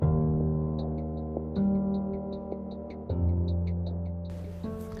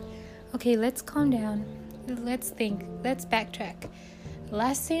Okay, let's calm down. Let's think. Let's backtrack. The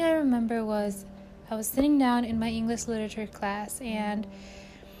last thing I remember was I was sitting down in my English literature class and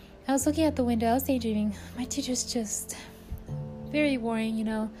I was looking at the window. I was daydreaming. My teacher's just very boring,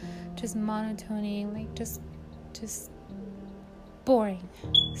 just monotoning, like just boring.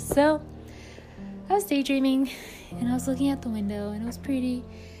 So I was daydreaming and I was looking at the window and it was pretty.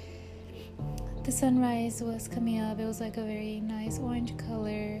 The sunrise was coming up. It was like a very nice orange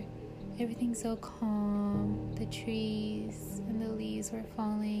color. Everything's so calm. The trees and the leaves were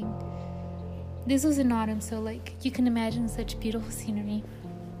falling. This was in autumn, so like you can imagine such beautiful scenery.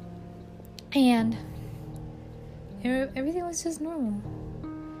 And everything was just normal.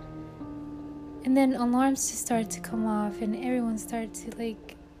 And then alarms just started to come off and everyone started to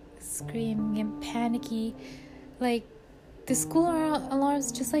like scream and panicky. Like the school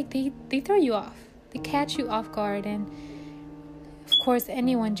alarms just like they throw you off. They catch you off guard, and of course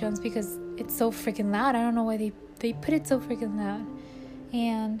anyone jumps because it's so freaking loud. I don't know why they put it so freaking loud.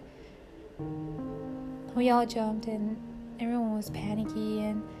 And we all jumped and everyone was panicky,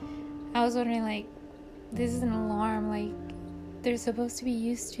 and I was wondering, like, this is an alarm, like they're supposed to be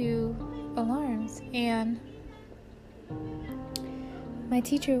used to alarms. And my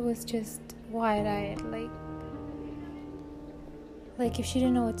teacher was just wide-eyed, like if she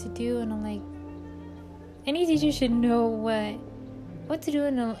didn't know what to do. And I'm like, any teacher should know what to do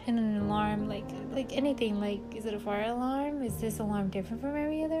in an alarm, like anything. Like, is it a fire alarm? Is this alarm different from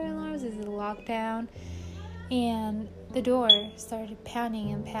every other alarms? Is it a lockdown? And the door started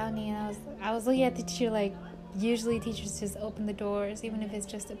pounding and pounding, and I was looking at the teacher like, usually teachers just open the doors even if it's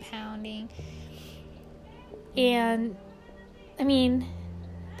just a pounding. And I mean,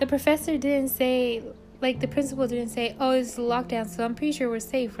 the professor didn't say, like the principal didn't say, oh, it's a lockdown, so I'm pretty sure we're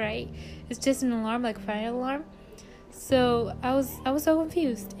safe, right? It's just an alarm, like a fire alarm. So I was so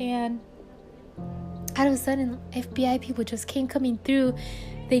confused, and out of a sudden FBI people just came coming through.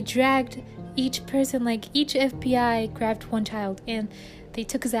 They dragged each person, like each FBI grabbed one child and they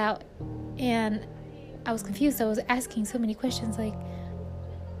took us out. And I was confused. I was asking so many questions, like,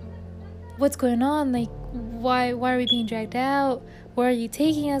 what's going on? Like, why are we being dragged out? Where are you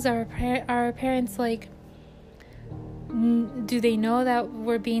taking us? Are our parents, like, do they know that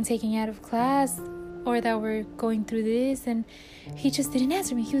we're being taken out of class or that we're going through this? And he just didn't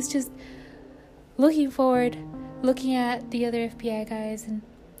answer me. He was just looking forward, looking at the other FBI guys and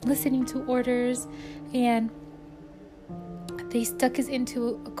listening to orders. And they stuck us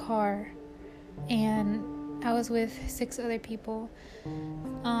into a car, and I was with 6 other people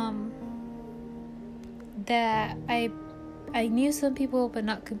that I knew some people but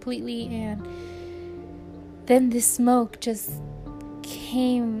not completely. And then this smoke just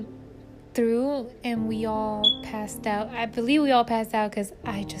came through and we all passed out. I believe we all passed out because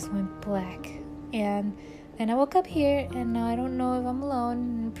I just went black. And then I woke up here, and now I don't know if I'm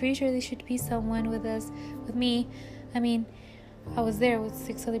alone. I'm pretty sure there should be someone with me. I mean, I was there with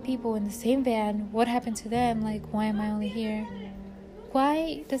 6 other people in the same van. What happened to them? Like, why am I only here?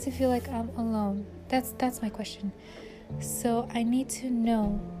 Why does it feel like I'm alone? That's my question. So I need to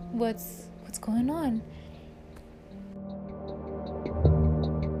know what's going on.